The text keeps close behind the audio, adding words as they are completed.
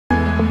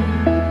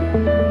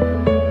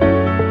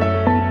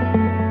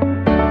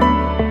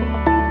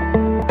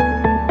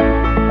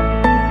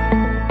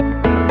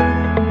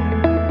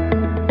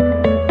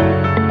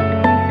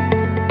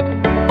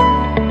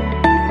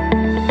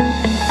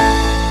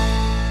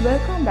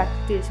Welcome back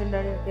to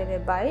tuition.lk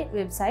by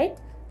website.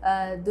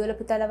 දුවල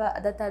පුතාලව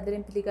අදත්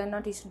ආදරෙන් පිළිගන්නවා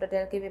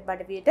tuition.lk web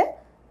අඩවියට.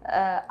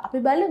 අපි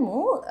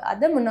බලමු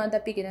අද මොනවද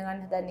අපි ඉගෙන ගන්න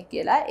හදන්නේ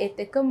කියලා.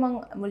 ඒත් එක්ක මම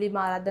මුලින්ම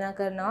ආරාධනා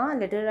කරනවා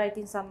letter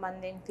writing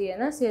සම්බන්ධයෙන්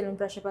තියෙන සියලුම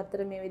ප්‍රශ්න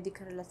පත්‍ර මේ වෙදි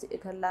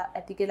කරලා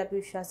ඇති කියලා අපි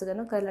විශ්වාස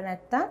කරනවා. කරලා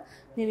නැත්නම්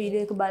මේ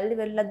වීඩියෝ එක බලලා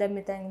ඉවරලා දැන්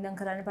මෙතන ඉඳන්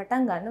කරන්න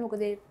පටන් ගන්න.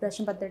 මොකද මේ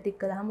ප්‍රශ්න පත්‍ර ටික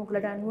කළාම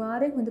ඔයගලට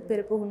අනිවාර්යෙන් හොඳ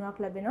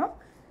පෙරපුහුණුවක් ලැබෙනවා.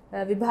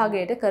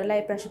 විභාගයට කරලා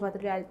ඒ ප්‍රශ්න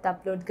පත්‍රය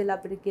අප්ලෝඩ් කරලා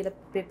අපිට කියලා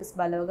papers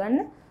බලව ගන්න.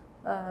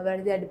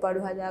 වැරදි අඩුපාඩු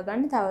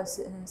හදාගන්න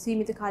තව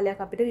සීමිත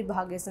කාලයක් අපිට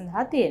විභාගය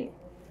සඳහා තියෙනවා.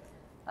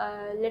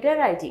 Letter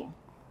writing.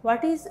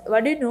 What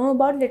do you know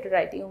about letter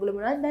writing? ඔයගොල්ලෝ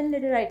මොනවද දන්නේ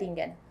letter writing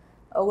ගැන?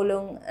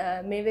 ඔයගොල්ලෝ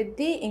මේ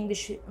වෙද්දී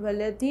ඉංග්‍රීසි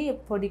වලදී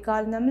පොඩි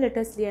කාලේ නම්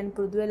letters ලියන්න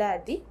පුරුදු වෙලා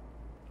ඇති.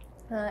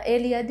 ඒ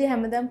ලියද්දී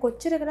හැමදාම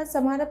කොච්චර කරත්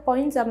සමහර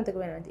points අමතක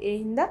වෙනවා. ඒ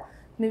හින්දා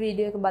මේ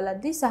වීඩියෝ එක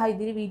බලද්දී සහ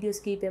ඉදිරි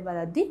වීඩියෝස් කීපය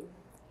බලද්දී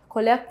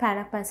කොලයක්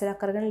පැනක් පැන්සලක්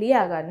කරගෙන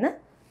ලියා ගන්න.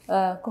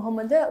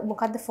 කොහොමද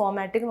මොකද්ද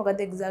ෆෝමැට් එක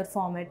මොකද්ද එක්සැක්ට්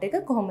ෆෝමැට් එක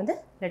කොහොමද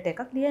ලෙටර්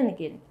එකක් ලියන්නේ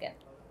කියන එක ගැන.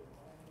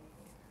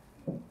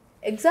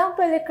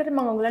 එක්සැම්පල් එකකට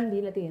මම ඔයගලන්ට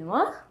දීලා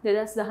තියෙනවා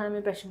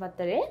 2019 ප්‍රශ්න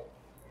පත්‍රයේ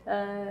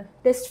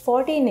ටෙස්ට්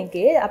 14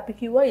 එකේ අපි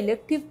කිව්වා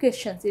ඉලෙක්ටිව්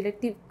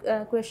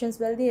ක්වෙස්චන්ස්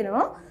වල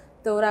තියෙනවා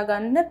තෝරා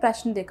ගන්න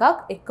ප්‍රශ්න දෙකක්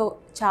එක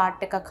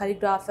chart එකක් හරි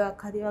graph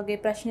එකක් හරි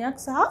වගේ ප්‍රශ්නයක්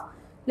සහ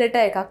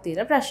ලෙටර් එකක්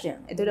තියෙන ප්‍රශ්නයක්.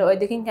 ඒතකොට ওই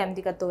දෙකෙන්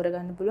කැමති එකක්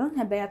තෝරගන්න පුළුවන්.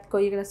 හැබැයි අපි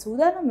කොයි එකට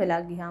සූදානම්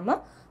වෙලා ගියාම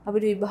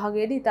අපිට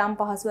විභාගයේදී ඊටාම්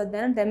පහසුවක්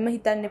දැනන දැම්ම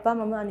හිතන්න එපා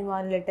මම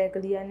අනිවාර්යෙන් ලෙටර් එක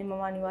ලියන්නේ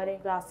මම අනිවාර්යෙන්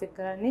graph එක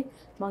කරන්නේ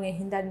මම ඒ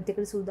හින්දා අනිත්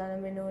එකට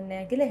සූදානම් වෙන්න ඕනේ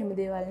නැහැ කියලා එහෙම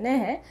දේවල්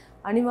නැහැ.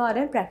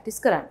 අනිවාර්යෙන් practice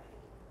කරන්න.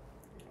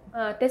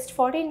 Test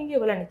 14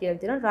 එකේ ඔයගලන්ට කියලා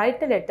තියෙනවා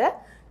write a letter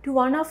to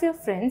one of your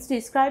friends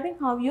describing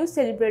how you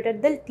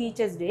celebrated the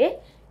Teachers' Day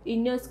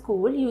in your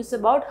school. Use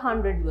about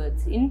 100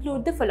 words.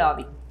 Include the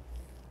following: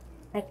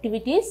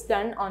 activities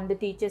done on the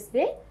Teachers'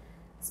 Day,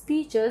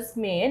 speeches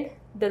made,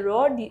 the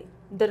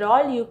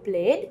role you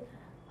played,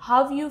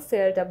 how you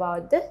felt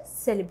about the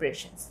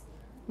celebrations.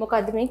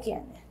 මොකද්ද මේ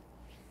කියන්නේ?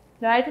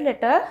 Write a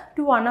letter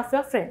to one of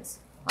your friends.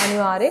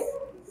 අනිවාර්යෙන්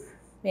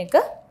මේක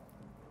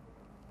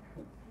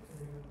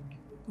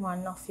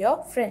one of your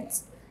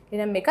friends.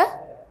 එහෙනම් මේක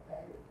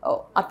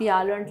අපි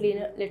යාළුවන්ට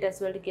ලියන letters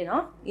වලට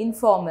කියනවා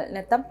informal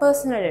නැත්නම්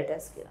personal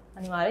letters කියලා.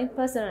 අනිවාර්යෙන්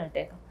personal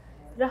letter එක.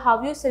 How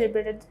you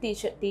celebrated the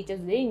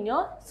Teachers' Day in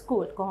your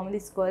school? කොහොමද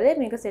ඉස්කෝලේ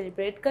මේක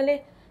celebrate කළේ?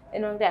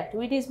 එනවාගේ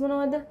activities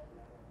මොනවද?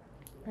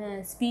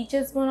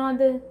 Speeches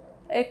මොනවද?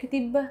 ඒක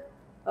තිබ්බ.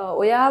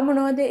 ඔයා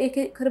මොනවද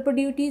ඒකේ කරපු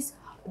duties?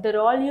 The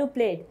role you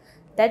played.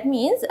 That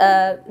means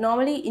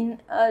normally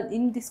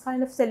in this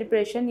kind of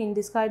celebration, in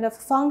this kind of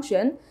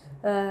function,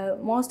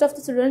 most of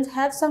the students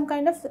have some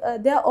kind of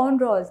their own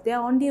roles, their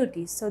own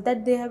duties, so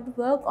that they have to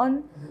work on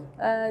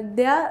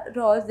their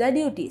roles, their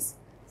duties.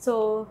 So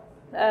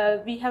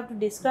we have to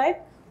describe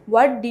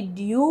what did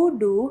you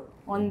do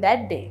on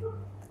that day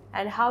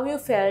and how you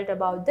felt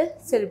about the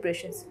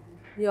celebrations.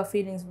 Your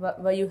feelings,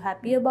 were you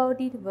happy about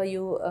it? Were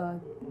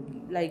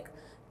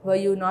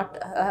you not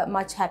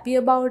much happy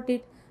about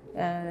it?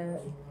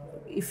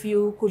 If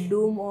you could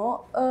do more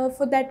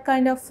for that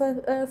kind of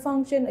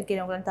function, again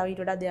ඔයගලන් තව ඊට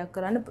වඩා දෙයක්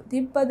කරන්න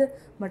තිබ්බද?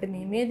 මට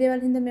මේ දේවල්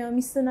හින්දා මේවා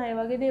මිස් වුණා. ඒ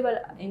වගේ දේවල්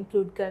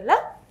include කරලා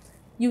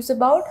use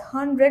about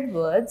 100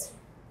 words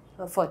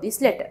for this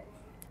letter.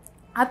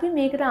 අපි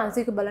මේකට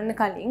ආන්සර් එක බලන්න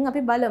කලින්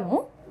අපි බලමු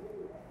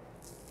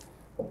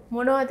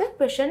මොනවද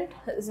question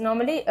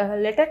normally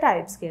letter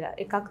types කියලා.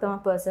 එකක් තමයි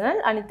personal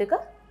අනිත් එක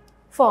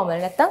formal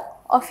නැත්නම්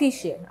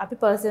official. අපි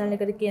personal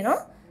එකට කියනවා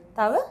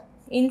තව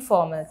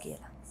informal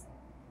කියලා.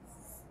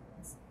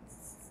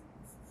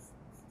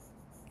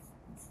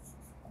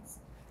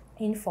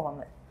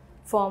 informal,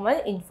 formal,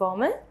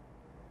 informal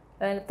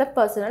නැත්නම්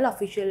personal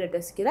official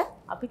letters කියලා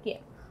අපි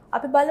කියනවා.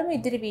 අපි බලමු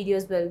ඉදිරි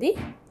videos වලදී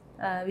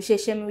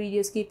විශේෂයෙන්ම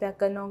videos කීපයක්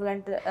කරන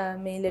ඕගලන්ට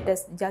මේ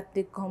letters ජත්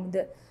එක්ක කොහොමද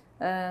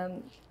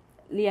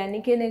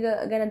ලියන්නේ කියන එක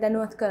ගැන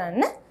දැනුවත්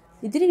කරන්න.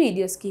 ඉදිරි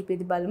videos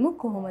කීපෙදි බලමු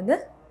කොහොමද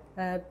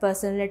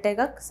personal letter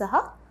එකක් සහ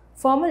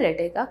formal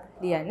letter එකක්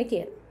ලියන්නේ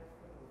කියලා.